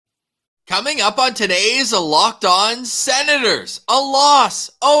Coming up on today's Locked On Senators, a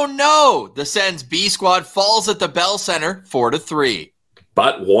loss. Oh no, the Sens B squad falls at the Bell Center 4-3.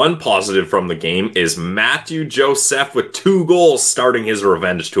 But one positive from the game is Mathieu Joseph with 2 goals starting his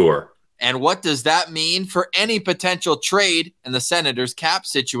revenge tour. And what does that mean for any potential trade in the Senators cap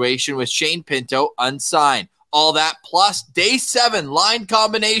situation with Shane Pinto unsigned? All that plus Day 7 line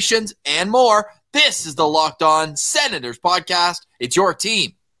combinations and more. This is the Locked On Senators podcast. It's your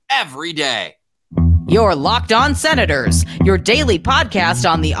team every day. You're Locked On Senators, your daily podcast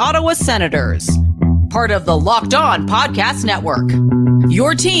on the Ottawa Senators. Part of the Locked On Podcast Network.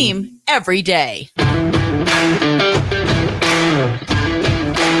 Your team every day.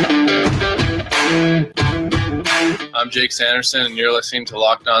 I'm Jake Sanderson, and you're listening to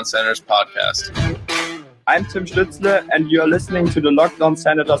Locked On Senators podcast. I'm Tim Stützle, and you're listening to the Locked On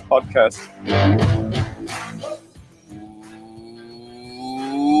Senators podcast.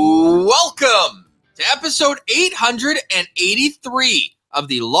 Welcome to episode 883 of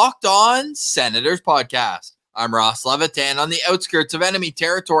the Locked On Senators podcast. I'm Ross Levitan on the outskirts of enemy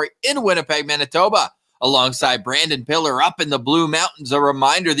territory in Winnipeg, Manitoba, alongside Brandon Pillar up in the Blue Mountains. A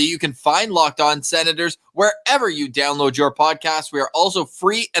reminder that you can find Locked On Senators wherever you download your podcast. We are also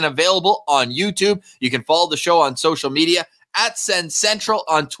free and available on YouTube. You can follow the show on social media at Send Central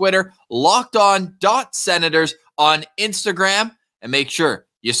on Twitter, lockedon.senators on Instagram, and make sure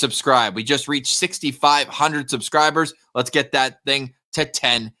you subscribe. We just reached 6,500 subscribers. Let's get that thing to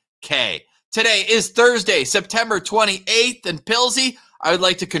 10K. Today is Thursday, September 28th, and Pilsy, I would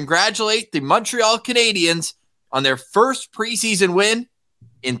like to congratulate the Montreal Canadiens on their first preseason win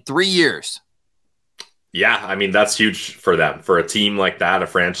in 3 years. Yeah, I mean, that's huge for them. For a team like that, a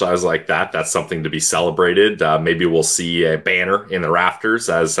franchise like that, that's something to be celebrated. Maybe we'll see a banner in the rafters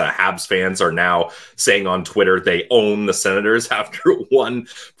as Habs fans are now saying on Twitter they own the Senators after one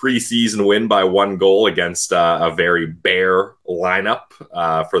preseason win by 1 goal against a very bare lineup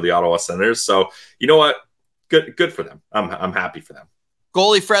for the Ottawa Senators. So, you know what? Good for them. I'm happy for them.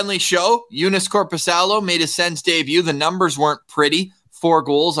 Goalie-friendly show. Joonas Korpisalo made his Sens debut. The numbers weren't pretty. 4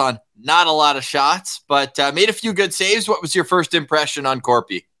 goals on not a lot of shots, but made a few good saves. What was your first impression on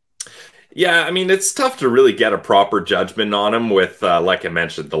Corpy? Yeah, I mean, it's tough to really get a proper judgment on him with, like I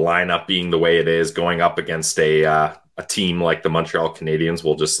mentioned, the lineup being the way it is, going up against a team like the Montreal Canadiens.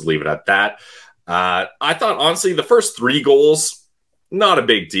 We'll just leave it at that. I thought, honestly, the first 3 goals, not a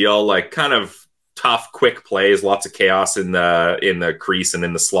big deal. Like, kind of tough, quick plays, lots of chaos in the crease and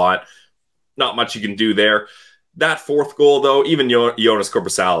in the slot. Not much you can do there. That 4th goal, though, even Joonas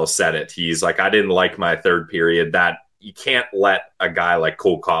Korpisalo said it. He's like, I didn't like my third period. That you can't let a guy like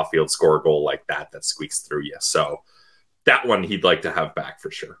Cole Caulfield score a goal like that squeaks through you. So that one he'd like to have back for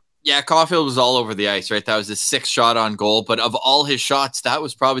sure. Yeah, Caulfield was all over the ice, right? That was his 6th shot on goal, but of all his shots, that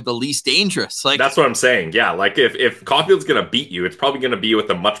was probably the least dangerous. Like, that's what I'm saying. Yeah, like if Caulfield's going to beat you, it's probably going to be with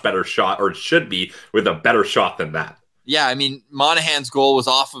a much better shot, or it should be with a better shot than that. Yeah, I mean, Monahan's goal was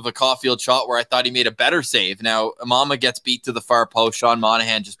off of a Caulfield shot where I thought he made a better save. Now, Amama gets beat to the far post. Sean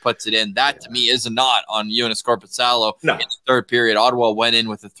Monahan just puts it in. That, to me, is a not on Joonas Korpisalo in the third period. Ottawa went in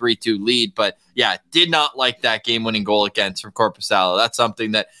with a 3-2 lead, but, yeah, did not like that game-winning goal against from Korpisalo. That's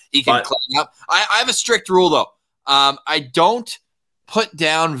something that he can clean up. I have a strict rule, though. I don't put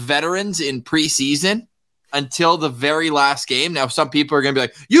down veterans in preseason until the very last game. Now, some people are going to be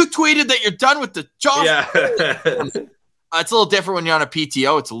like, you tweeted that you're done with the job. Yeah. It's a little different when you're on a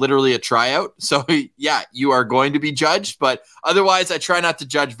PTO. It's literally a tryout. So, yeah, you are going to be judged. But otherwise, I try not to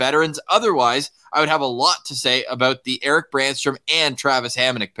judge veterans. Otherwise, I would have a lot to say about the Eric Brandstrom and Travis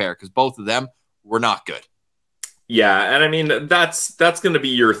Hamonic pair, because both of them were not good. Yeah, and I mean, that's going to be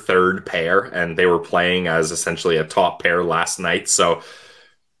your third pair, and they were playing as essentially a top pair last night. So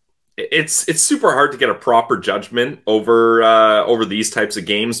it's super hard to get a proper judgment over these types of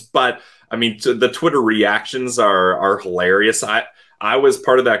games. But I mean, the Twitter reactions are hilarious. I was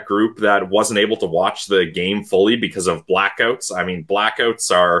part of that group that wasn't able to watch the game fully because of blackouts. I mean, blackouts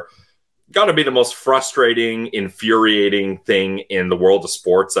are got to be the most frustrating, infuriating thing in the world of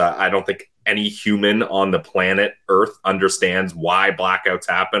sports. I don't think any human on the planet Earth understands why blackouts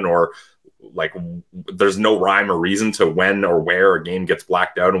happen, or like there's no rhyme or reason to when or where a game gets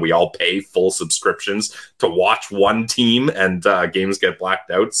blacked out, and we all pay full subscriptions to watch one team and games get blacked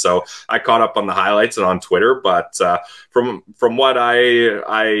out. So I caught up on the highlights and on Twitter, but from what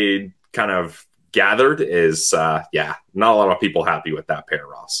I kind of gathered is not a lot of people happy with that pair,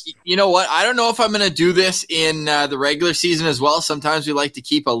 Ross. You know what? I don't know if I'm going to do this in the regular season as well. Sometimes we like to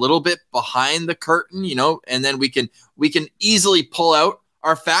keep a little bit behind the curtain, and then we can easily pull out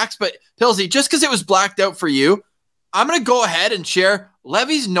our facts. But Pilsy, just because it was blacked out for you, I'm going to go ahead and share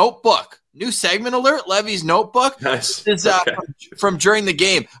Levy's notebook new segment alert, Levy's notebook. Nice. This is from during the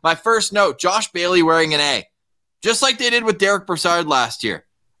game. My first note, Josh Bailey wearing an A. Just like they did with Derek Brassard last year.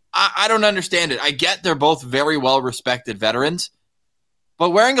 I don't understand it. I get they're both very well-respected veterans,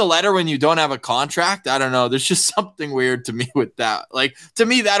 but wearing a letter when you don't have a contract, I don't know. There's just something weird to me with that. Like, to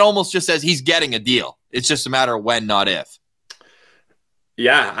me, that almost just says he's getting a deal. It's just a matter of when, not if.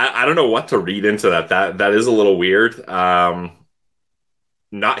 Yeah, I don't know what to read into that. That is a little weird. I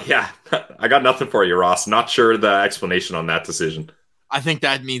got nothing for you, Ross. Not sure the explanation on that decision. I think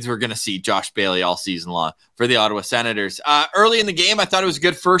that means we're going to see Josh Bailey all season long for the Ottawa Senators. Early in the game, I thought it was a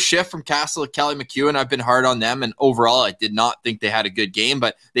good first shift from Castle and Kelly McEwen. I've been hard on them, and overall, I did not think they had a good game,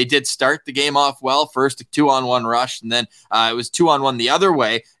 but they did start the game off well. First, a 2-on-1 rush, and then it was 2-on-1 the other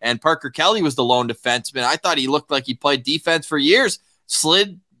way, and Parker Kelly was the lone defenseman. I thought he looked like he played defense for years.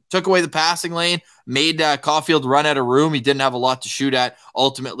 Slid, took away the passing lane, made Caulfield run out of room. He didn't have a lot to shoot at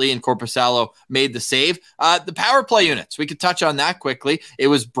ultimately, and Korpisalo made the save. The power play units, we could touch on that quickly. It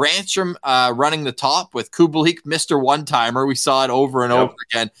was Branstrom running the top with Kubalik, Mr. One-Timer. We saw it over and over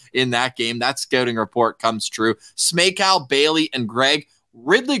again in that game. That scouting report comes true. Smakal, Bailey, and Gregg.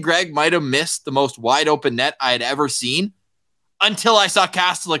 Ridley Gregg might have missed the most wide-open net I had ever seen until I saw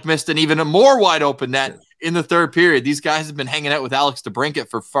Kastelik missed an even more wide-open net in the third period. These guys have been hanging out with Alex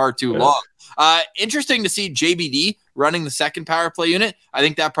DeBrincat for far too long. Interesting to see JBD running the second power play unit. I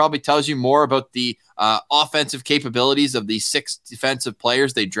think that probably tells you more about the offensive capabilities of the 6 defensive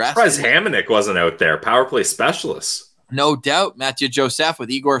players they dressed. Surprised Hamonic wasn't out there. Power play specialist. No doubt. Mathieu Joseph with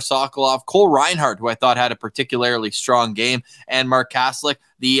Igor Sokolov, Cole Reinhardt, who I thought had a particularly strong game, and Mark Kastelik.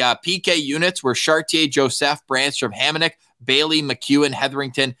 The PK units were Chartier, Joseph, Branstrom, Hamonic, Bailey, McEwen,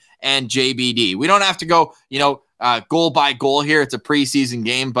 Hetherington, and JBD. We don't have to go, goal by goal here. It's a preseason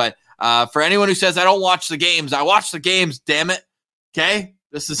game, but for anyone who says I don't watch the games, I watch the games, damn it. Okay?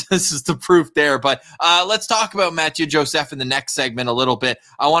 This is the proof there. But let's talk about Mathieu Joseph in the next segment a little bit.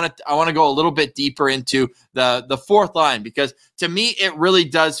 I want to go a little bit deeper into the fourth line, because to me it really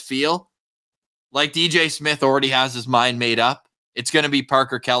does feel like DJ Smith already has his mind made up. It's going to be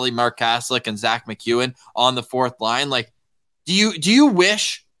Parker Kelly, Mark Kastelik, and Zach McEwen on the fourth line. Like, do you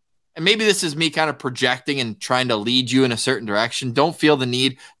wish, and maybe this is me kind of projecting and trying to lead you in a certain direction, don't feel the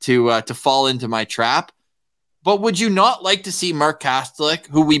need to fall into my trap, but would you not like to see Mark Kastelik,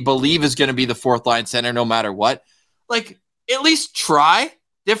 who we believe is going to be the fourth line center no matter what, like at least try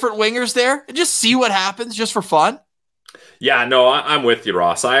different wingers there and just see what happens just for fun? Yeah, no, I'm with you,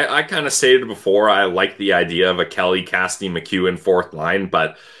 Ross. I kind of stated before I like the idea of a Kelly, Castee, McEwen fourth line,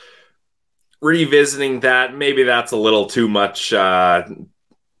 but revisiting that, maybe that's a little too much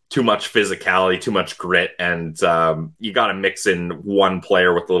physicality, too much grit, and you got to mix in one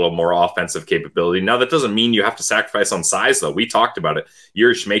player with a little more offensive capability. Now, that doesn't mean you have to sacrifice on size, though. We talked about it.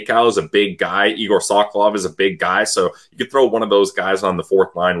 Yuri Shmekau is a big guy. Igor Sokolov is a big guy, so you could throw one of those guys on the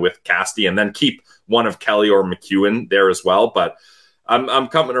fourth line with Castee and then keep one of Kelly or McEwen there as well. But I'm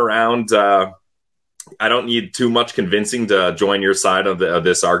coming around. I don't need too much convincing to join your side of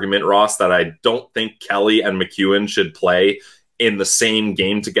this argument, Ross, that I don't think Kelly and McEwen should play in the same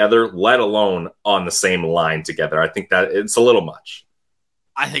game together, let alone on the same line together. I think that it's a little much.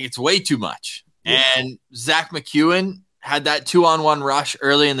 I think it's way too much. Yeah. And Zach McEwen had that 2-on-1 rush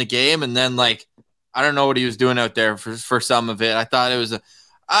early in the game, and then, like, I don't know what he was doing out there for some of it. I thought it was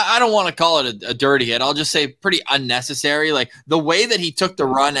I don't want to call it a dirty hit. I'll just say pretty unnecessary. Like, the way that he took the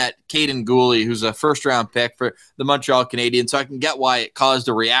run at Caden Gooley, who's a first-round pick for the Montreal Canadiens, so I can get why it caused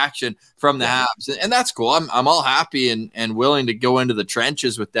a reaction from the Habs. And that's cool. I'm all happy and willing to go into the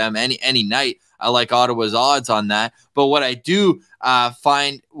trenches with them any night. I like Ottawa's odds on that. But what I do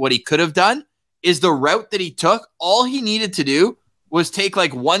find what he could have done is the route that he took. All he needed to do was take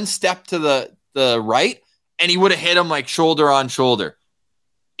like one step to the right, and he would have hit him like shoulder on shoulder.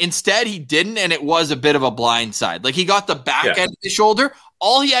 Instead, he didn't, and it was a bit of a blind side. Like, he got the back end of the shoulder.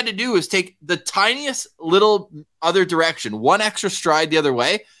 All he had to do was take the tiniest little other direction, one extra stride the other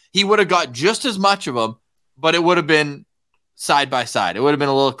way. He would have got just as much of them, but it would have been side by side. It would have been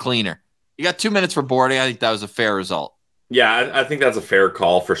a little cleaner. You got 2 minutes for boarding. I think that was a fair result. Yeah, I think that's a fair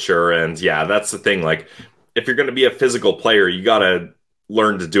call for sure. And yeah, that's the thing. Like, if you're going to be a physical player, you got to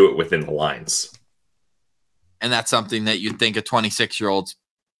learn to do it within the lines. And that's something that you'd think a 26-year-old's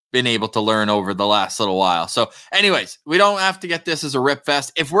been able to learn over the last little while. So anyways, we don't have to get this as a rip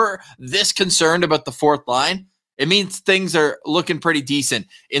fest. If we're this concerned about the fourth line, it means things are looking pretty decent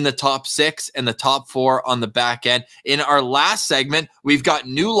in the top 6 and the top 4 on the back end. In our last segment, we've got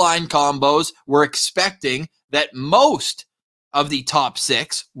new line combos. We're expecting that most of the top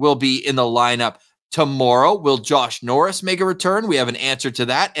 6 will be in the lineup tomorrow. Will Josh Norris make a return? We have an answer to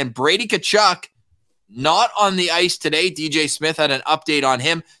that. And Brady Tkachuk, not on the ice today. DJ Smith had an update on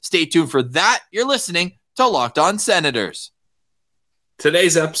him. Stay tuned for that. You're listening to Locked On Senators.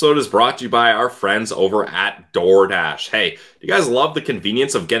 Today's episode is brought to you by our friends over at DoorDash. Hey, do you guys love the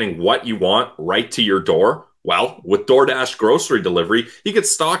convenience of getting what you want right to your door? Well, with DoorDash grocery delivery, you can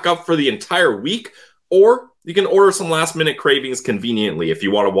stock up for the entire week, or you can order some last-minute cravings conveniently. If you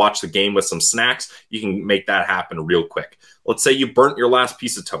want to watch the game with some snacks, you can make that happen real quick. Let's say you burnt your last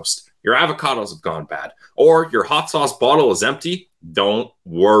piece of toast. Your avocados have gone bad, or your hot sauce bottle is empty. Don't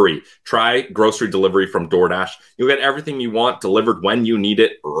worry. Try grocery delivery from DoorDash. You'll get everything you want delivered when you need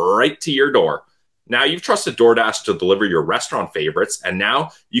it right to your door. Now, you've trusted DoorDash to deliver your restaurant favorites, and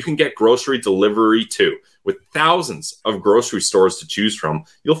now you can get grocery delivery too. With thousands of grocery stores to choose from,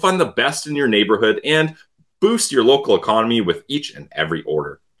 you'll find the best in your neighborhood and boost your local economy with each and every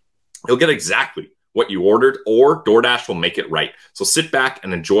order. You'll get exactly what you ordered, or DoorDash will make it right. So sit back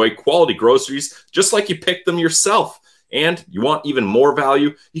and enjoy quality groceries just like you picked them yourself. And you want even more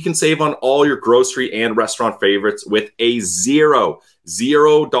value? You can save on all your grocery and restaurant favorites with a $0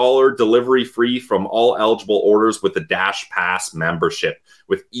 delivery free from all eligible orders with the Dash Pass membership.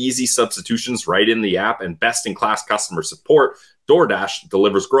 With easy substitutions right in the app and best-in-class customer support, DoorDash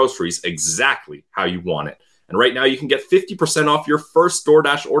delivers groceries exactly how you want it. And right now, you can get 50% off your first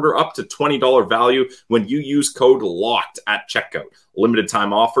DoorDash order up to $20 value when you use code LOCKED at checkout. Limited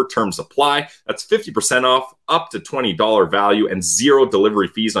time offer, terms apply. That's 50% off, up to $20 value, and $0 delivery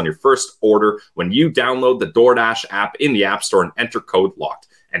fees on your first order when you download the DoorDash app in the App Store and enter code LOCKED.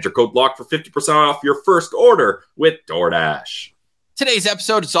 Enter code LOCKED for 50% off your first order with DoorDash. Today's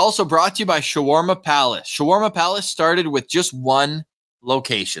episode is also brought to you by Shawarma Palace. Shawarma Palace started with just one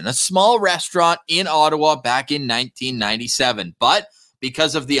location, a small restaurant in Ottawa back in 1997. But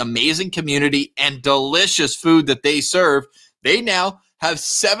because of the amazing community and delicious food that they serve, they now have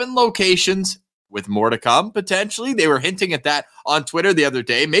 7 locations with more to come, potentially. They were hinting at that on Twitter the other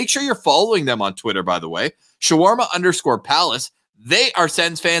day. Make sure you're following them on Twitter, by the way. Shawarma_Palace. They are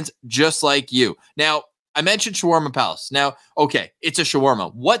Sens fans just like you. Now, I mentioned Shawarma Palace. Now, okay, it's a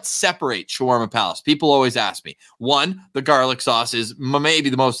shawarma. What separates Shawarma Palace? People always ask me. One, the garlic sauce is maybe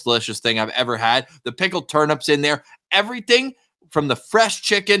the most delicious thing I've ever had. The pickled turnips in there, everything from the fresh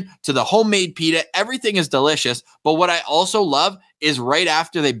chicken to the homemade pita, everything is delicious. But what I also love is right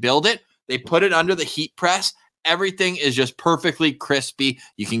after they build it, they put it under the heat press. Everything is just perfectly crispy.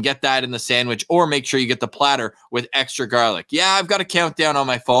 You can get that in the sandwich, or make sure you get the platter with extra garlic. Yeah, I've got a countdown on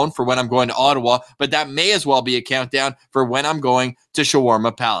my phone for when I'm going to Ottawa, but that may as well be a countdown for when I'm going to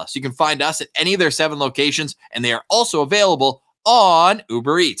Shawarma Palace. You can find us at any of their 7 locations, and they are also available on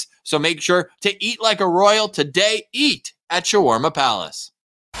Uber Eats. So make sure to eat like a royal today. Eat at Shawarma Palace.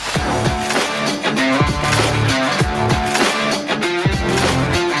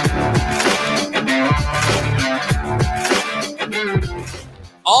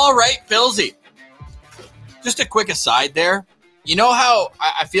 All right, Pilsy. Just a quick aside there. You know how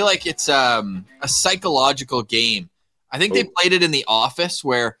I feel like it's a psychological game. I think they played it in The Office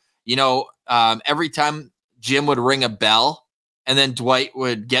where, every time Jim would ring a bell and then Dwight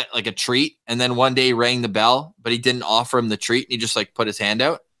would get like a treat, and then one day he rang the bell, but he didn't offer him the treat and he just like put his hand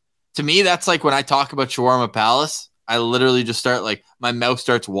out. To me, that's like when I talk about Shawarma Palace, I literally just start like my mouth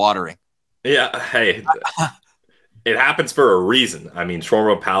starts watering. Yeah, hey. It happens for a reason. I mean,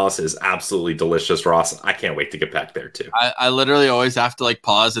 Shawarma Palace is absolutely delicious, Ross. I can't wait to get back there too. I literally always have to like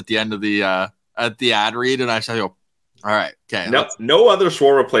pause at the end of the ad read, and I say, "Oh, all right, okay." No other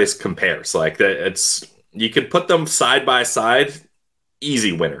shawarma place compares. Like that, it's you could put them side by side.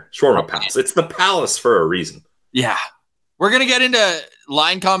 Easy winner, Shawarma Palace. It's the Palace for a reason. Yeah, we're gonna get into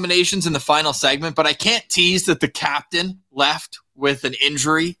line combinations in the final segment, but I can't tease that the captain left with an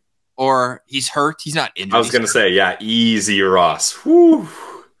injury. Or he's hurt. He's not injured. I was going to say, yeah, easy, Ross. Whew.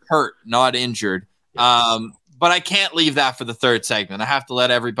 Hurt, not injured. Yes. But I can't leave that for the third segment. I have to let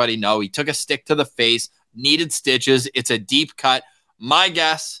everybody know he took a stick to the face, needed stitches. It's a deep cut. My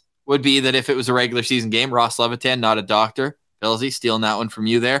guess would be that if it was a regular season game, Ross Levitan, not a doctor. Billsy, stealing that one from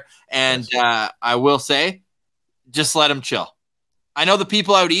you there. And I will say, just let him chill. I know the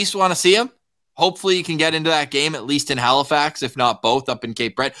people out east want to see him. Hopefully you can get into that game, at least in Halifax, if not both up in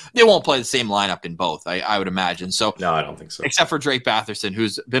Cape Breton. They won't play the same lineup in both, I would imagine. So no, I don't think so. Except for Drake Batherson,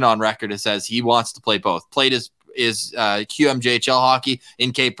 who's been on record and says he wants to play both. Played his QMJHL hockey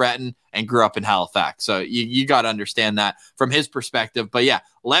in Cape Breton and grew up in Halifax. So you got to understand that from his perspective. But yeah,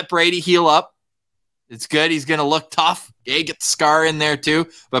 let Brady heal up. It's good. He's going to look tough. Okay, get the scar in there too.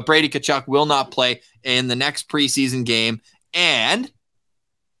 But Brady Tkachuk will not play in the next preseason game. And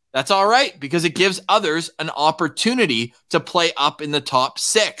That's all right because it gives others an opportunity to play up in the top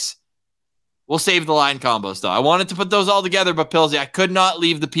 6. We'll save the line combos, though. I wanted to put those all together, but Pilsy, I could not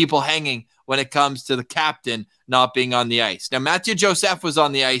leave the people hanging when it comes to the captain not being on the ice. Now, Mathieu Joseph was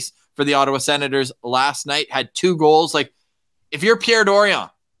on the ice for the Ottawa Senators last night, had 2 goals. Like, if you're Pierre Dorion,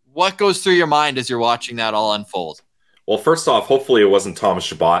 what goes through your mind as you're watching that all unfold? Well, first off, hopefully it wasn't Thomas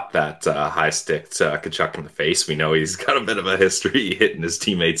Chabot that high-sticked Tkachuk in the face. We know he's got a bit of a history hitting his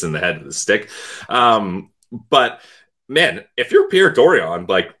teammates in the head with a stick. But, man, if you're Pierre Dorion,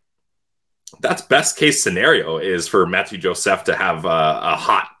 like, that's best case scenario is for Mathieu Joseph to have a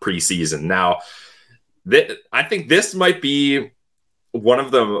hot preseason. Now, I think this might be one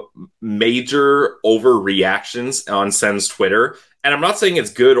of the major overreactions on Sen's Twitter. And I'm not saying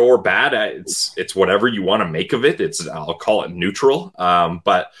it's good or bad. It's whatever you want to make of it. I'll call it neutral.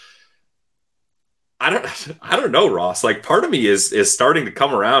 But I don't know, Ross. Like, part of me is starting to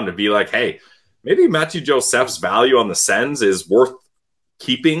come around and be like, hey, maybe Mathieu Joseph's value on the Sens is worth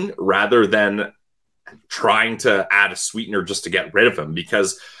keeping rather than trying to add a sweetener just to get rid of him.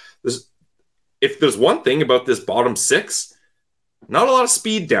 Because if there's one thing about this bottom 6, not a lot of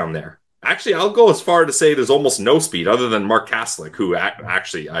speed down there. Actually, I'll go as far to say there's almost no speed other than Mark Kaslik, who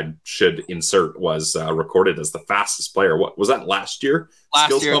actually I should insert was recorded as the fastest player. What was that last year?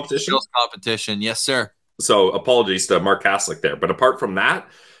 Skills competition. Yes, sir. So apologies to Mark Kaslik there. But apart from that,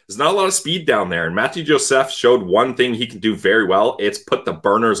 there's not a lot of speed down there. And Mathieu Joseph showed one thing he can do very well. It's put the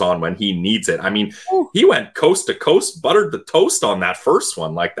burners on when he needs it. I mean, he went coast to coast, buttered the toast on that first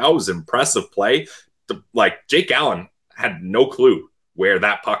one. Like, that was impressive play. Like, Jake Allen had no clue where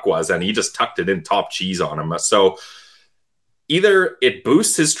that puck was, and he just tucked it in top cheese on him. So either it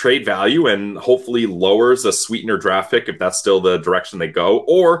boosts his trade value and hopefully lowers a sweetener draft pick if that's still the direction they go,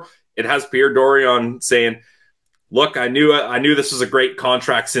 or it has Pierre Dorion saying, look, I knew this was a great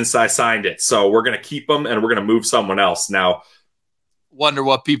contract since I signed it, so we're going to keep him and we're going to move someone else. Now, wonder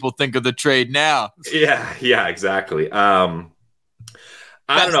what people think of the trade now. Yeah, exactly. I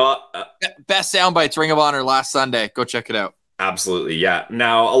don't know. Best soundbites, Ring of Honor last Sunday. Go check it out. Absolutely, yeah.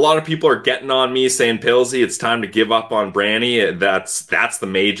 Now, a lot of people are getting on me saying, Pilsy, it's time to give up on Branny. That's the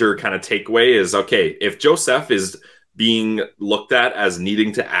major kind of takeaway is, okay, if Joseph is being looked at as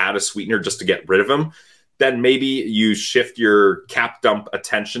needing to add a sweetener just to get rid of him, then maybe you shift your cap dump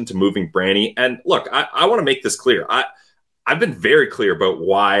attention to moving Branny. And look, I want to make this clear. I've been very clear about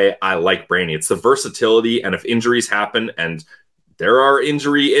why I like Branny. It's the versatility, and if injuries happen, and there are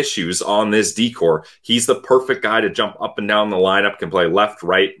injury issues on this decor, he's the perfect guy to jump up and down the lineup, can play left,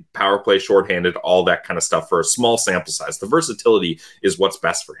 right, power play, shorthanded, all that kind of stuff for a small sample size. The versatility is what's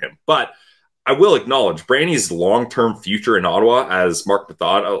best for him. But I will acknowledge Branny's long-term future in Ottawa, as Mark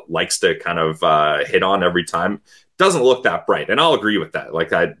Method likes to kind of hit on every time, doesn't look that bright. And I'll agree with that.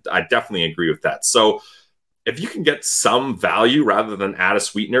 Like, I definitely agree with that. So if you can get some value rather than add a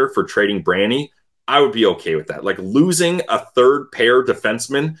sweetener for trading Branny, I would be okay with that. Like, losing a third pair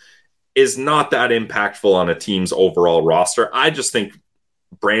defenseman is not that impactful on a team's overall roster. I just think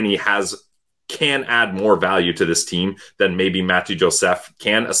Branny can add more value to this team than maybe Mathieu Joseph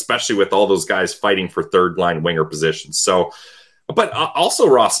can, especially with all those guys fighting for third line winger positions. So, but also,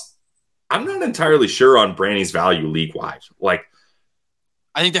 Ross, I'm not entirely sure on Branny's value league wide. Like,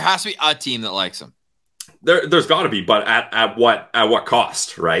 I think there has to be a team that likes him. There's got to be, but at what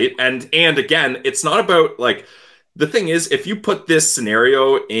cost, right? And again, it's not about, like, the thing is, if you put this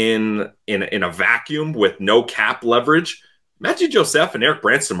scenario in a vacuum with no cap leverage, Mathieu Joseph and Eric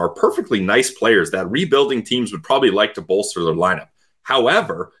Branson are perfectly nice players that rebuilding teams would probably like to bolster their lineup.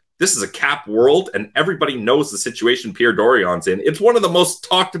 However, this is a cap world, and everybody knows the situation Pierre Dorion's in. It's one of the most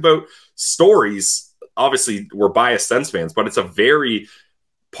talked about stories. Obviously, we're biased Sens fans, but it's a very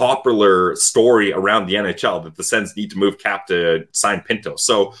popular story around the NHL that the Sens need to move cap to sign Pinto.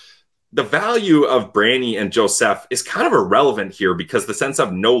 So the value of Branny and Joseph is kind of irrelevant here because the Sens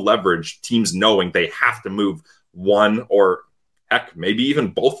have no leverage, teams knowing they have to move one or heck, maybe even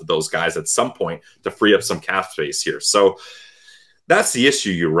both of those guys at some point to free up some cap space here. So that's the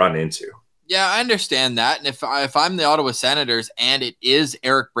issue you run into. Yeah, I understand that. And if I'm the Ottawa Senators and it is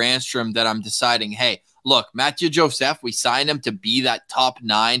Eric Brandstrom that I'm deciding, hey, look, Mathieu Joseph, we signed him to be that top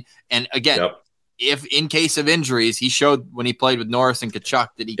 9. And again, if in case of injuries, he showed when he played with Norris and Tkachuk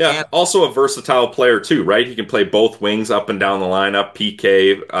that he can. Also a versatile player too, right? He can play both wings up and down the lineup,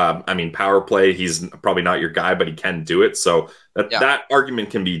 PK, power play. He's probably not your guy, but he can do it. So that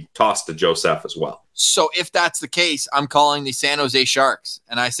argument can be tossed to Joseph as well. So if that's the case, I'm calling the San Jose Sharks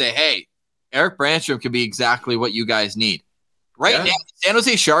and I say, hey, Eric Brandstrom could be exactly what you guys need. Right now, San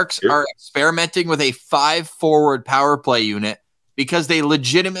Jose Sharks are experimenting with a 5-forward power play unit because they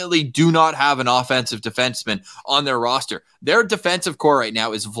legitimately do not have an offensive defenseman on their roster. Their defensive core right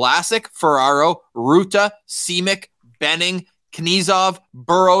now is Vlasic, Ferraro, Ruta, Simic, Benning, Knizov,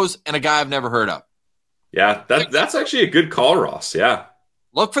 Burrows, and a guy I've never heard of. Yeah, that's actually a good call, Ross. Yeah.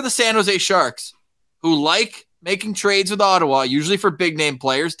 Look for the San Jose Sharks, who like making trades with Ottawa, usually for big-name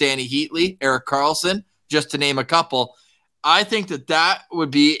players, Danny Heatley, Erik Karlsson, just to name a couple. I think that would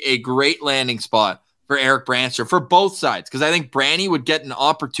be a great landing spot for Erik Brannstrom for both sides, because I think Branny would get an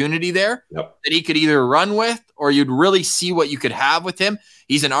opportunity there that he could either run with, or you'd really see what you could have with him.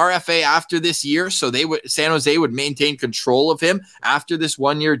 He's an RFA after this year, so San Jose would maintain control of him after this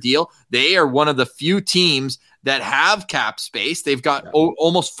one-year deal. They are one of the few teams that have cap space. They've got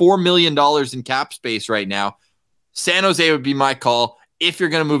almost $4 million in cap space right now. San Jose would be my call if you're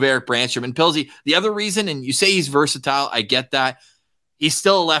going to move Erik Brannstrom. And Pilsy, the other reason, and you say he's versatile, I get that. He's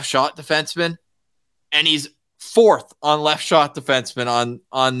still a left shot defenseman, and he's fourth on left shot defenseman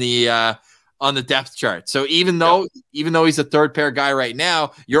on the depth chart. So even though he's a third pair guy right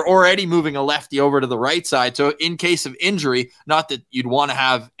now, you're already moving a lefty over to the right side. So in case of injury, not that you'd want to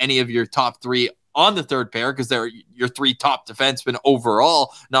have any of your top three on the third pair, because they're your three top defensemen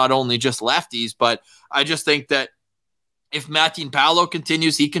overall, not only just lefties, but I just think that if Mathieu Paolo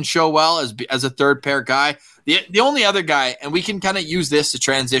continues, he can show well as a third pair guy. The only other guy, and we can kind of use this to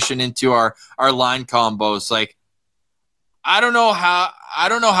transition into our line combos. Like, I don't know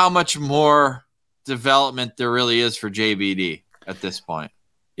how much more development there really is for JBD at this point.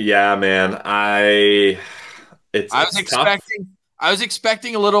 Yeah, man. I was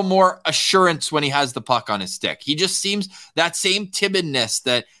expecting a little more assurance when he has the puck on his stick. He just seems that same timidness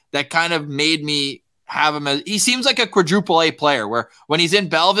that kind of made me have him he seems like a quadruple A player, where when he's in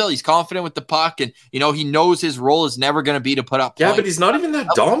Belleville, he's confident with the puck, and he knows his role is never going to be to put up points. Yeah, but he's not even that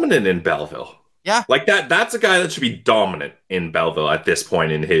dominant in Belleville. Yeah. Like that's a guy that should be dominant in Belleville at this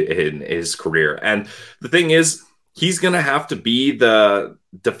point in his career. And the thing is, he's going to have to be the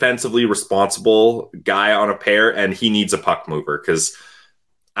defensively responsible guy on a pair, and he needs a puck mover, because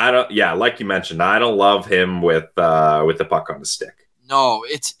like you mentioned, I don't love him with the puck on his stick. No,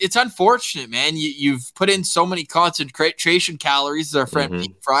 it's unfortunate, man. You've put in so many concentration calories, as our friend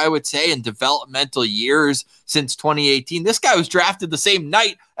Pete Fry would say, in developmental years since 2018. This guy was drafted the same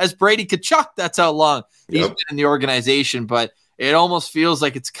night as Brady Tkachuk. That's how long he's been in the organization. But it almost feels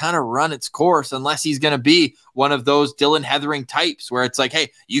like it's kind of run its course, unless he's going to be one of those Dylan Hethering types where it's like,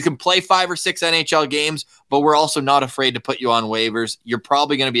 hey, you can play 5 or 6 NHL games, but we're also not afraid to put you on waivers. You're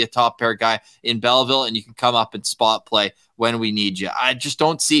probably going to be a top pair guy in Belleville, and you can come up and spot play when we need you. I just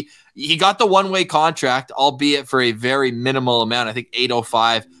don't see – he got the one-way contract, albeit for a very minimal amount. I think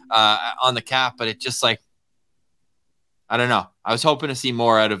 $805 on the cap, but it just like – I don't know. I was hoping to see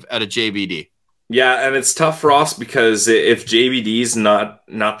more out of JBD. Yeah, and it's tough for us, because if JBD's not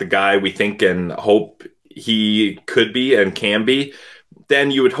the guy we think and hope he could be and can be,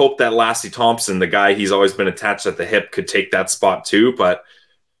 then you would hope that Lassie Thompson, the guy he's always been attached at the hip, could take that spot too. But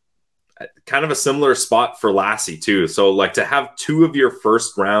kind of a similar spot for Lassie too. So like to have 2 of your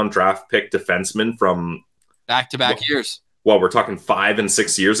first round draft pick defensemen from back-to-back years. Well, we're talking 5 and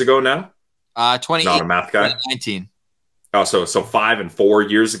 6 years ago now. 2018, not a math guy. 2019. Oh, so 5 and 4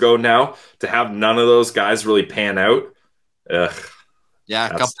 years ago now, to have none of those guys really pan out. Yeah,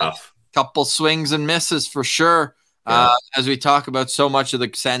 that's tough. Couple swings and misses for sure. Yeah. As we talk about so much of the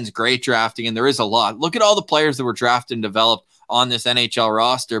Sens great drafting, and there is a lot. Look at all the players that were drafted and developed on this NHL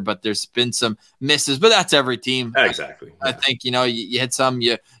roster, but there's been some misses. But that's every team. Exactly. I think you hit some,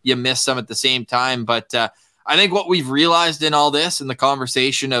 you miss some at the same time, but. I think what we've realized in all this, in the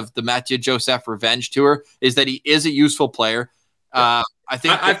conversation of the Mathieu Joseph Revenge Tour, is that he is a useful player. I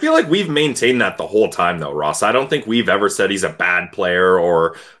feel like we've maintained that the whole time, though, Ross. I don't think we've ever said he's a bad player,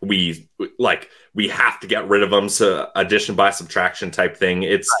 or we have to get rid of him, so addition by subtraction type thing.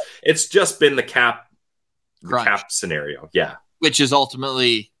 It's just been the cap scenario, yeah. Which is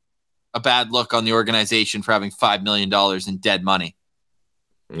ultimately a bad look on the organization for having $5 million in dead money.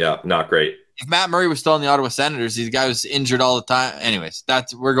 Yeah, not great. If Matt Murray was still in the Ottawa Senators, these guy was injured all the time. Anyways,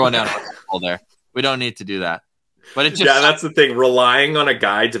 we're going down a hole there. We don't need to do that. But it just that's the thing. Relying on a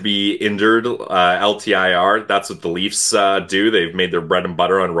guy to be injured, LTIR, that's what the Leafs do. They've made their bread and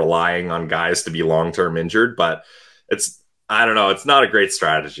butter on relying on guys to be long-term injured. But I don't know. It's not a great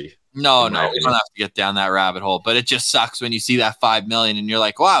strategy. No, we don't have to get down that rabbit hole. But it just sucks when you see that $5 million and you're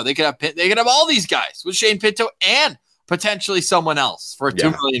like, wow, they could have all these guys with Shane Pinto and potentially someone else for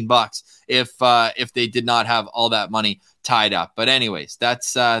 $2 million if they did not have all that money tied up. But anyways,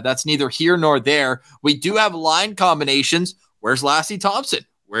 that's neither here nor there. We do have line combinations. Where's Lassie Thompson?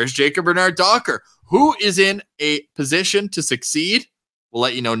 Where's Jacob Bernard-Docker? Who is in a position to succeed? We'll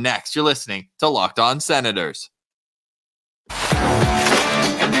let you know next. You're listening to Locked On Senators.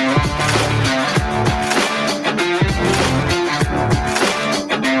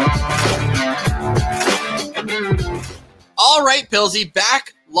 All right, Pillsy,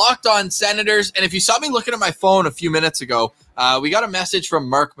 back Locked On Senators. And if you saw me looking at my phone a few minutes ago, we got a message from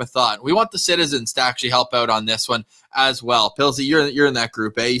Mark Mathot. We want the citizens to actually help out on this one as well. Pillsy, you're in that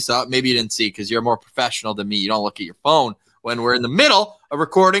group, eh? You saw it? Maybe you didn't see because you're more professional than me. You don't look at your phone when we're in the middle of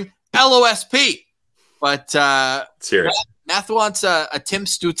recording LOSP. But Math wants a Tim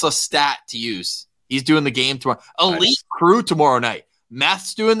Stützle stat to use. He's doing the game tomorrow. Elite crew tomorrow night.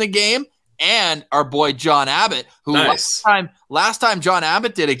 Math's doing the game. And our boy John Abbott, who last time John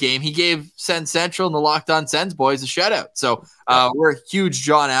Abbott did a game, he gave Sens Central and the Locked On Sens boys a shutout. So we're huge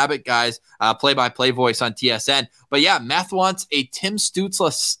John Abbott guys, play-by-play voice on TSN. But yeah, Meth wants a Tim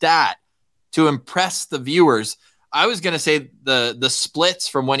Stützle stat to impress the viewers. I was going to say the splits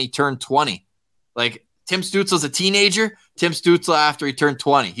from when he turned 20. Like Tim Stützle's a teenager. Tim Stützle after he turned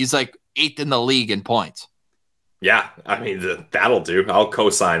 20. He's like 8th in the league in points. Yeah, I mean, that'll do. I'll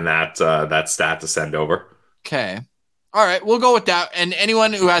co-sign that stat to send over. Okay. All right, we'll go with that. And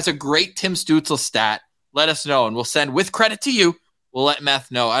anyone who has a great Tim Stützle stat, let us know, and we'll send with credit to you. We'll let Meth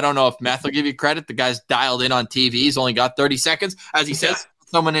know. I don't know if Meth will give you credit. The guy's dialed in on TV. He's only got 30 seconds, as he says,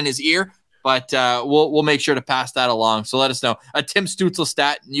 someone in his ear. But we'll make sure to pass that along. So let us know. A Tim Stützle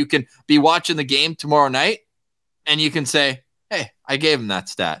stat, and you can be watching the game tomorrow night, and you can say, hey, I gave him that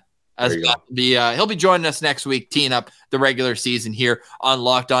stat. He'll be joining us next week, teeing up the regular season here on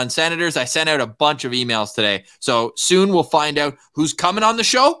Locked On Senators. I sent out a bunch of emails today, so soon we'll find out who's coming on the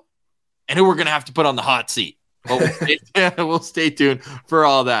show and who we're going to have to put on the hot seat. But we'll stay tuned for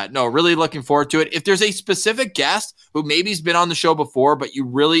all that. No, really looking forward to it. If there's a specific guest who maybe's been on the show before, but you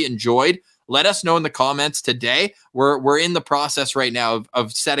really enjoyed, let us know in the comments today. We're in the process right now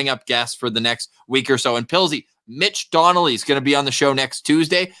of setting up guests for the next week or so. And Pillsy, Mitch Donnelly is going to be on the show next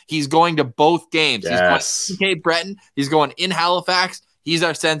Tuesday. He's going to both games. Yes. He's going to Breton. He's going in Halifax. He's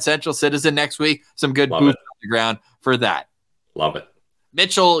our Sens Central citizen next week. Some good boots on the ground for that. Love it.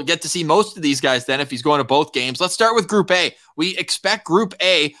 Mitch will get to see most of these guys then if he's going to both games. Let's start with Group A. We expect Group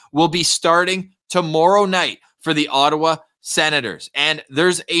A will be starting tomorrow night for the Ottawa Senators. And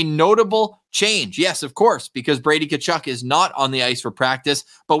there's a notable change. Yes, of course, because Brady Tkachuk is not on the ice for practice,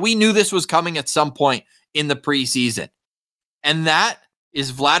 but we knew this was coming at some point in the preseason. And that is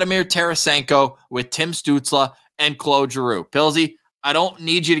Vladimir Tarasenko with Tim Stützle and Claude Giroux. Pillsy, I don't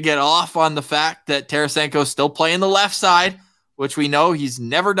need you to get off on the fact that Tarasenko is still playing the left side, which we know he's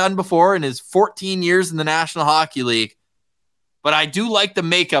never done before in his 14 years in the National Hockey League. But I do like the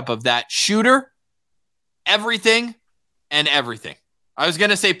makeup of that shooter, everything, and everything. I was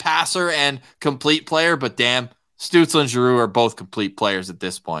going to say passer and complete player, but damn, Stützle and Giroux are both complete players at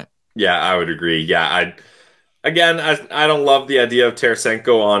this point. Yeah, I would agree. Yeah, I don't love the idea of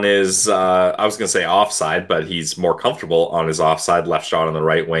Tarasenko on his, I was going to say offside, but he's more comfortable on his offside, left shot on the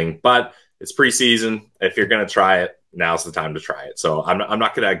right wing. But it's preseason. If you're going to try it, now's the time to try it. So I'm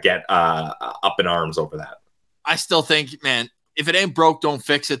not going to get up in arms over that. I still think, man, if it ain't broke, don't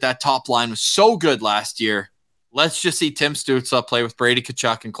fix it. That top line was so good last year. Let's just see Tim Stützle play with Brady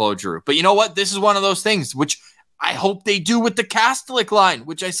Tkachuk and Claude Giroux. But you know what? This is one of those things which I hope they do with the Kastelik line,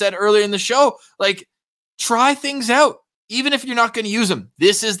 which I said earlier in the show. Like, try things out. Even if you're not going to use them,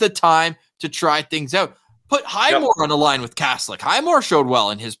 this is the time to try things out. Put Highmore on the line with Kastelik. Highmore showed well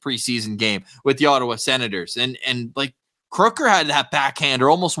in his preseason game with the Ottawa Senators. And like, Crooker had that backhander,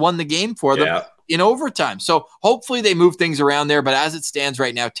 almost won the game for them in overtime. So hopefully they move things around there. But as it stands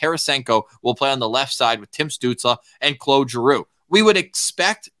right now, Tarasenko will play on the left side with Tim Stützle and Claude Giroux. We would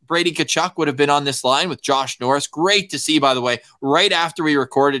expect Brady Tkachuk would have been on this line with Josh Norris. Great to see, by the way. Right after we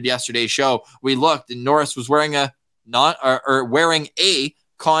recorded yesterday's show, we looked and Norris was wearing wearing a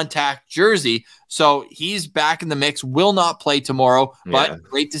contact jersey. So he's back in the mix, will not play tomorrow, but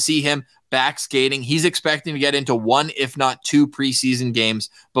great to see him back skating. He's expecting to get into one, if not two preseason games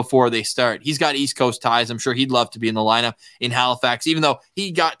before they start. He's got East Coast ties. I'm sure he'd love to be in the lineup in Halifax, even though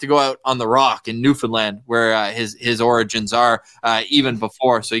he got to go out on the Rock in Newfoundland, where his origins are even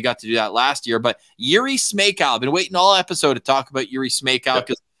before. So he got to do that last year. But Yuri Smejkal, I've been waiting all episode to talk about Yuri Smejkal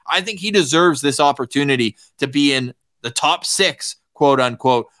because I think he deserves this opportunity to be in the top 6, quote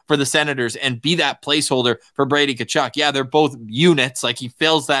unquote, for the Senators and be that placeholder for Brady Tkachuk. Yeah, they're both units. Like, he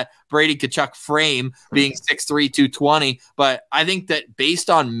fills that Brady Tkachuk frame being 6'3", 220. But I think that based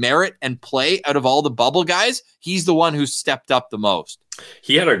on merit and play out of all the bubble guys, he's the one who stepped up the most.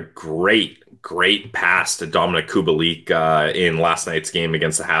 He had a great great pass to Dominic Kubalik in last night's game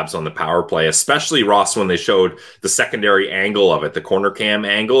against the Habs on the power play, especially Ross when they showed the secondary angle of it, the corner cam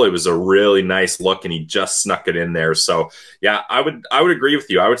angle. It was a really nice look, and he just snuck it in there. So yeah, I would agree with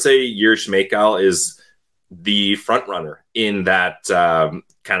you. I would say Yuri Shmekal is the front runner in that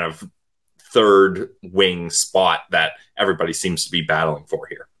kind of third wing spot that everybody seems to be battling for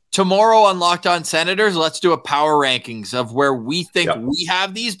here. Tomorrow on Locked On Senators, let's do a power rankings of where we think we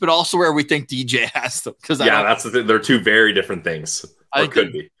have these, but also where we think DJ has them. Because they're two very different things. Or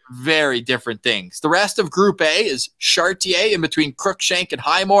could be very different things. The rest of Group A is Chartier in between Crookshank and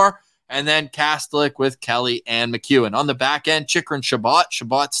Highmore, and then Kastelik with Kelly and McEwen. On the back end, Chikrin Shabbat.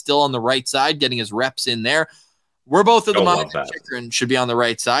 Shabbat's still on the right side, getting his reps in there. We're both of the mind that Chikrin should be on the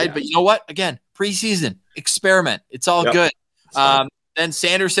right side, but you know what? Again, preseason, experiment. It's all good. Then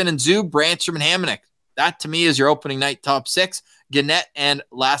Sanderson and Zub, Brandstrom and Hamonic. That, to me, is your opening night top six. Gannett and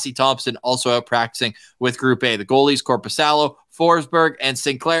Lassie Thompson also out practicing with Group A. The goalies, Korpisalo, Forsberg, and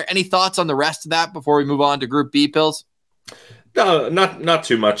Sinclair. Any thoughts on the rest of that before we move on to Group B, Pills? No, not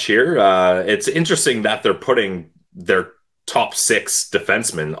too much here. It's interesting that they're putting their top six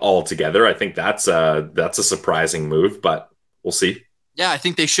defensemen all together. I think that's a surprising move, but we'll see. Yeah, I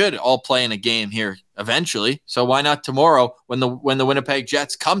think they should all play in a game here eventually. So why not tomorrow when the Winnipeg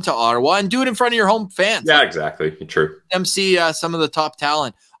Jets come to Ottawa and do it in front of your home fans? Yeah, exactly. True. Them see some of the top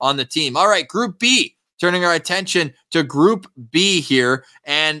talent on the team. All right, Group B. Turning our attention to Group B here,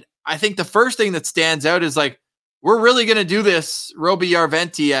 and I think the first thing that stands out is like we're really going to do this Roby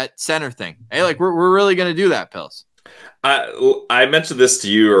Järventie at center thing. Hey, like we're really going to do that, Pills. I mentioned this to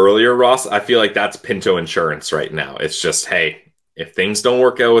you earlier, Ross. I feel like that's Pinto insurance right now. It's just, hey, if things don't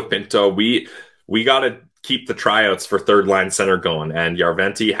work out with Pinto, we got to keep the tryouts for third line center going. And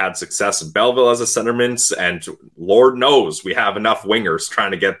Järventie had success in Belleville as a centerman, and Lord knows we have enough wingers trying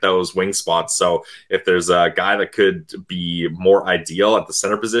to get those wing spots. So if there's a guy that could be more ideal at the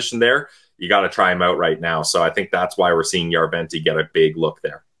center position there, you got to try him out right now. So I think that's why we're seeing Järventie get a big look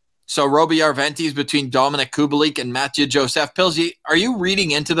there. So Roby Järventie is between Dominic Kubalik and Mathieu Joseph. Pilsy, are you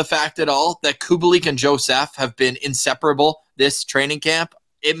reading into the fact at all that Kubalik and Joseph have been inseparable this training camp?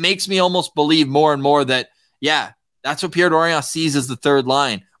 It makes me almost believe more and more that, yeah, that's what Pierre Dorion sees as the third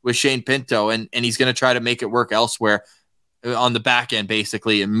line with Shane Pinto, and he's going to try to make it work elsewhere on the back end,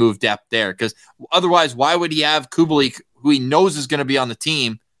 basically, and move depth there. Because otherwise, why would he have Kubalik, who he knows is going to be on the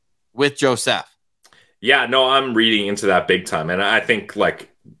team, with Joseph? Yeah, no, I'm reading into that big time. And I think, like,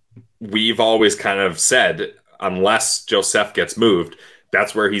 we've always kind of said, unless Joseph gets moved,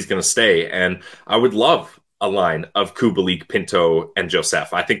 that's where he's going to stay. And I would love a line of Kubalik, Pinto, and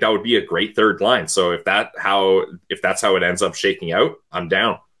Joseph. I think that would be a great third line. So if that's how it ends up shaking out, I'm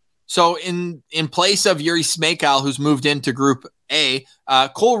down. So in place of Yuri Shmekal, who's moved into Group A,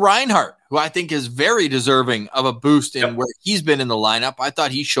 Cole Reinhardt, who I think is very deserving of a boost in where he's been in the lineup. I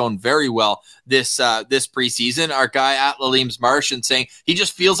thought he's shown very well this preseason. Our guy at Laleem's Martian saying he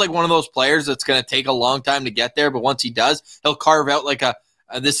just feels like one of those players that's going to take a long time to get there, but once he does, he'll carve out like a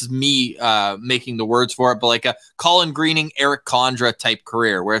this is me making the words for it, but like a Colin Greening, Eric Condra type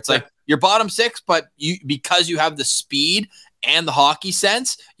career where it's like you're bottom six, but because you have the speed and the hockey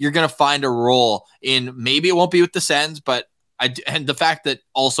sense, you're going to find a role in, maybe it won't be with the Sens, but and the fact that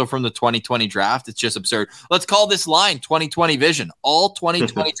also from the 2020 draft, it's just absurd. Let's call this line 2020 vision. All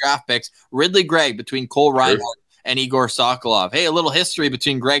 2020 draft picks, Ridley Gregg between Cole Reinhardt and Igor Sokolov. Hey, a little history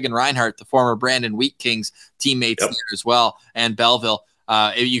between Gregg and Reinhardt, the former Brandon Wheat Kings teammates there as well, and Belleville.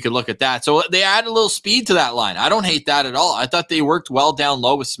 You could look at that. So they add a little speed to that line. I don't hate that at all. I thought they worked well down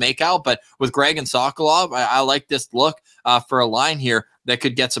low with Shmekal, but with Gregg and Sokolov, I like this look for a line here that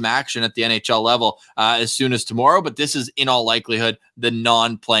could get some action at the NHL level as soon as tomorrow. But this is, in all likelihood, the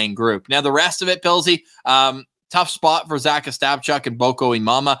non-playing group. Now, the rest of it, Pilsy, tough spot for Zach Ostapchuk and Boko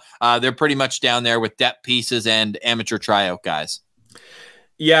Imama. They're pretty much down there with depth pieces and amateur tryout guys.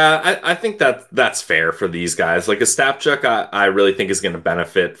 Yeah, I think that's fair for these guys. Like Ostapchuk, I really think is going to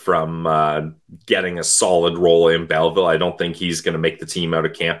benefit from getting a solid role in Belleville. I don't think he's going to make the team out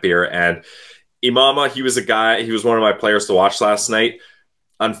of camp here. And Imama, he was one of my players to watch last night.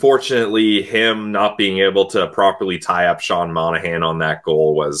 Unfortunately, him not being able to properly tie up Sean Monahan on that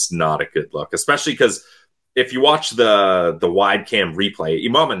goal was not a good look, especially because if you watch the wide cam replay,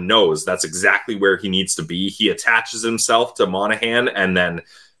 Imama knows that's exactly where he needs to be. He attaches himself to Monahan and then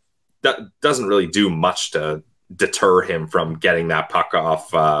that doesn't really do much to deter him from getting that puck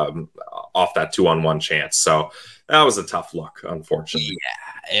off that 2-on-1 chance. So that was a tough look, unfortunately.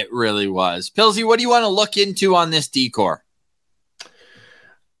 Yeah, it really was. Pilsy, what do you want to look into on this decor?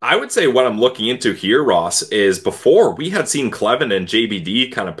 I would say what I'm looking into here, Ross, is before we had seen Clevin and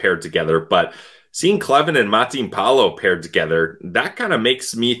JBD kind of paired together, but seeing Clevin and Martin Paolo paired together, that kind of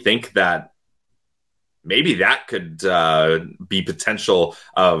makes me think that maybe that could be potential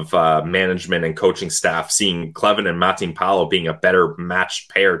of management and coaching staff seeing Clevin and Martin Paolo being a better matched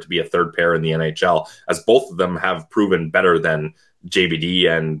pair to be a third pair in the NHL, as both of them have proven better than JBD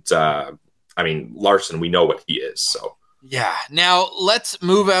and Larson. We know what he is, so. Yeah. Now let's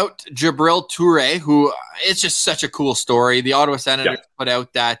move out Jabril Toure, who it's just such a cool story. The Ottawa Senators put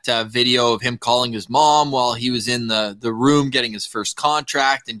out that video of him calling his mom while he was in the room getting his first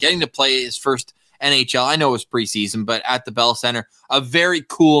contract and getting to play his first NHL. I know it was preseason, but at the Bell Center, a very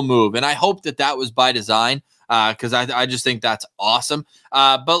cool move. And I hope that was by design because I just think that's awesome.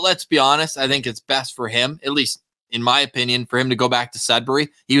 But let's be honest, I think it's best for him, at least in my opinion, for him to go back to Sudbury.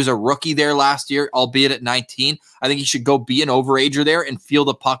 He was a rookie there last year, albeit at 19. I think he should go be an overager there and feel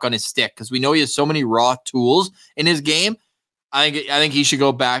the puck on his stick because we know he has so many raw tools in his game. I think he should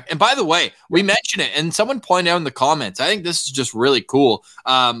go back. And by the way, we mentioned it, and someone pointed out in the comments, I think this is just really cool.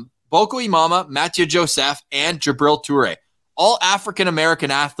 Boko Imama, Mathieu Joseph, and Jabril Toure, all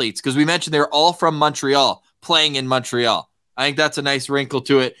African-American athletes, because we mentioned they're all from Montreal, playing in Montreal. I think that's a nice wrinkle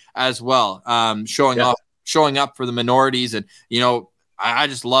to it as well, showing up for the minorities. And, I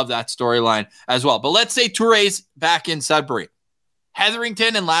just love that storyline as well. But let's say Toure's back in Sudbury.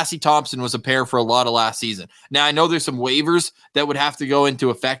 Hetherington and Lassie Thompson was a pair for a lot of last season. Now, I know there's some waivers that would have to go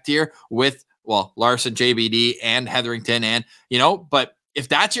into effect here with, Larson, JBD, and Hetherington. And, but if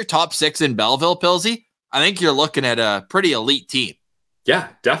that's your top six in Belleville, Pilsy, I think you're looking at a pretty elite team. Yeah,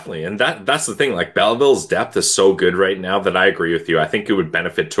 definitely. And that's the thing. Like, Belleville's depth is so good right now that I agree with you. I think it would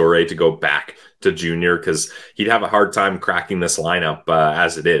benefit Toure to go back to junior because he'd have a hard time cracking this lineup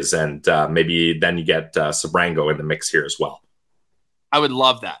as it is. And maybe then you get Sabrango in the mix here as well. I would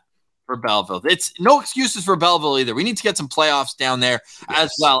love that for Belleville. It's no excuses for Belleville either. We need to get some playoffs down there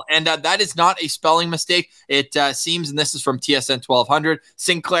as well. And that is not a spelling mistake. It seems, and this is from TSN 1200,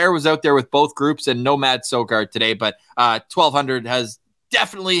 Sinclair was out there with both groups and Nomad Sogard today, but 1200 has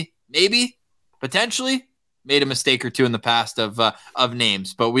definitely, maybe, potentially made a mistake or two in the past of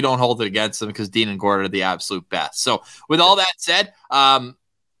names, but we don't hold it against them because Dean and Gord are the absolute best. So with all that said,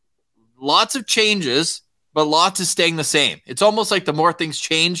 lots of changes, but lots is staying the same. It's almost like the more things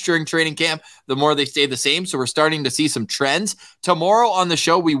change during training camp, the more they stay the same. So we're starting to see some trends. Tomorrow on the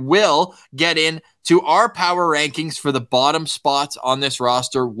show, we will get into our power rankings for the bottom spots on this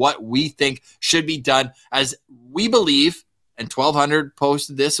roster, what we think should be done, as we believe, and 1200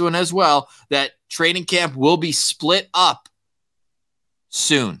 posted this one as well, that training camp will be split up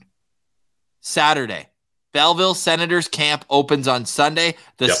soon. Saturday, Belleville Senators camp opens on Sunday.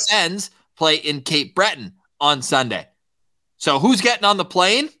 The Sens play in Cape Breton on Sunday. So who's getting on the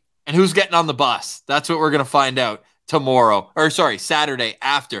plane and who's getting on the bus? That's what we're going to find out Saturday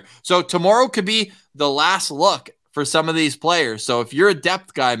after. So tomorrow could be the last look for some of these players. So if you're a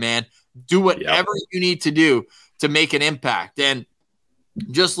depth guy, man, do whatever you need to do to make an impact. And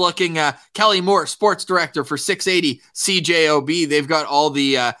just looking at Kelly Moore, sports director for 680 CJOB, they've got all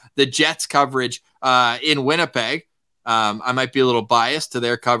the Jets coverage in Winnipeg. I might be a little biased to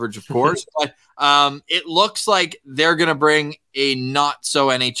their coverage, of course, but it looks like they're going to bring a not so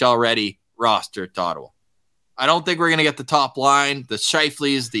NHL ready roster to Ottawa. I don't think we're going to get the top line, the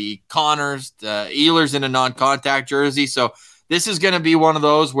Scheifele's, the Connors, the Ehlers in a non-contact jersey. So this is going to be one of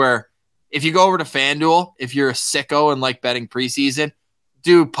those where if you go over to FanDuel, if you're a sicko and like betting preseason,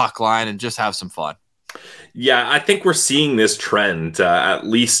 do puck line and just have some fun. Yeah, I think we're seeing this trend, at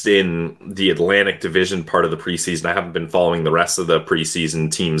least in the Atlantic Division part of the preseason. I haven't been following the rest of the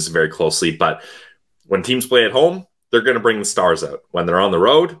preseason teams very closely, but when teams play at home, they're going to bring the stars out. When they're on the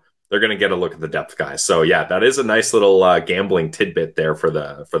road, they're going to get a look at the depth guys. So yeah, that is a nice little gambling tidbit there for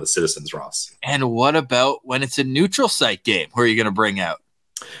the Citizens, Ross. And what about when it's a neutral site game? Who are you going to bring out?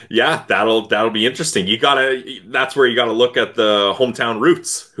 Yeah, that'll be interesting. That's where you gotta look at the hometown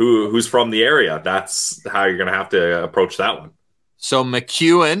roots. Who's from the area? That's how you're gonna have to approach that one. So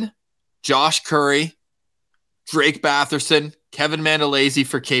McEwen, Josh Curry, Drake Batherson, Kevin Mandolese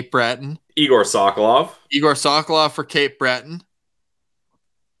for Cape Breton, Igor Sokolov for Cape Breton.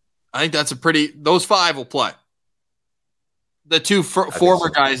 I think that's those five will play. The two former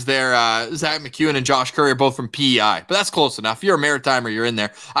guys there, Zach McEwen and Josh Curry, are both from PEI, but that's close enough. If you're a Maritimer, you're in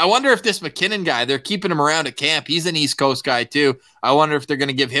there. I wonder if this McKinnon guy, they're keeping him around at camp. He's an East Coast guy too. I wonder if they're going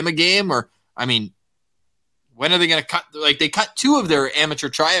to give him a game, or, when are they going to cut? Like, they cut two of their amateur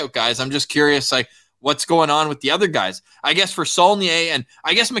tryout guys. I'm just curious, what's going on with the other guys. I guess for Saulnier and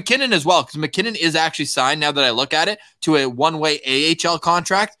I guess McKinnon as well, because McKinnon is actually signed, now that I look at it, to a one-way AHL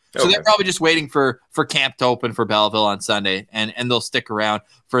contract. So they're probably just waiting for camp to open for Belleville on Sunday, and they'll stick around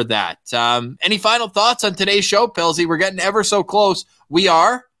for that. Any final thoughts on today's show, Pilsy? We're getting ever so close.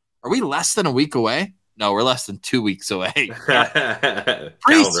 Are we less than a week away? No, we're less than 2 weeks away.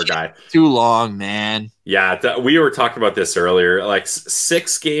 Calendar guy. Too long, man. Yeah, we were talking about this earlier. Like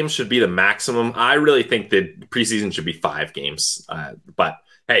 6 games should be the maximum. I really think that preseason should be 5 games. But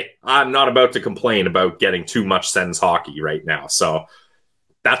hey, I'm not about to complain about getting too much Sens hockey right now. So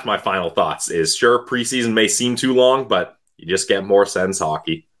that's my final thoughts is sure, preseason may seem too long, but you just get more Sens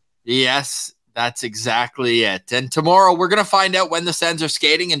hockey. Yes, that's exactly it. And tomorrow we're going to find out when the Sens are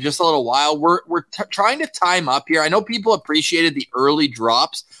skating in just a little while. We're trying to time up here. I know people appreciated the early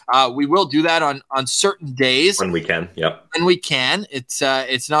drops. We will do that on certain days. When we can, yep. When we can. It's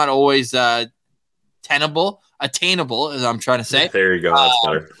not always attainable, as I'm trying to say. There you go. That's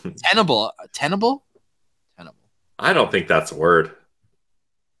better. Tenable? I don't think that's a word.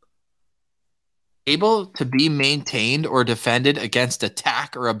 Able to be maintained or defended against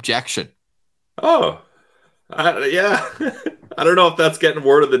attack or objection. Oh, yeah. I don't know if that's getting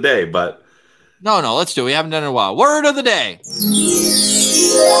word of the day, but. No, let's do it. We haven't done it in a while. Word of the day.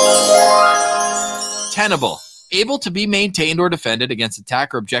 Tenable. Able to be maintained or defended against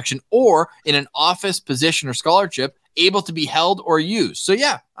attack or objection, or in an office, position, or scholarship, able to be held or used. So,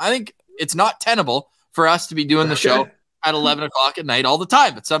 yeah, I think it's not tenable for us to be doing the show at 11 o'clock at night all the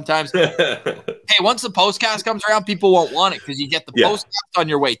time. But sometimes, hey, once the postcast comes around, people won't want it because you get the postcast on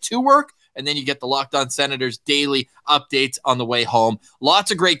your way to work, and then you get the Locked On Senators daily updates on the way home.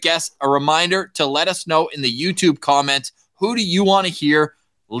 Lots of great guests. A reminder to let us know in the YouTube comments, who do you want to hear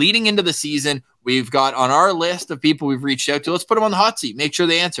leading into the season? We've got on our list of people we've reached out to. Let's put them on the hot seat. Make sure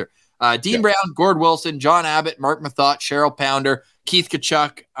they answer. Dean Brown, Gord Wilson, John Abbott, Mark Mathot, Cheryl Pounder, Keith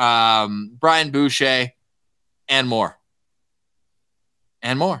Kachuk, Brian Boucher, and more.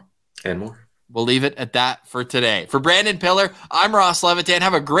 And more. We'll leave it at that for today. For Brandon Pillar, I'm Ross Levitan.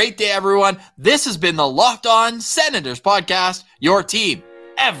 Have a great day, everyone. This has been the Locked On Senators podcast, your team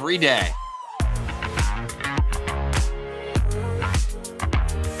every day.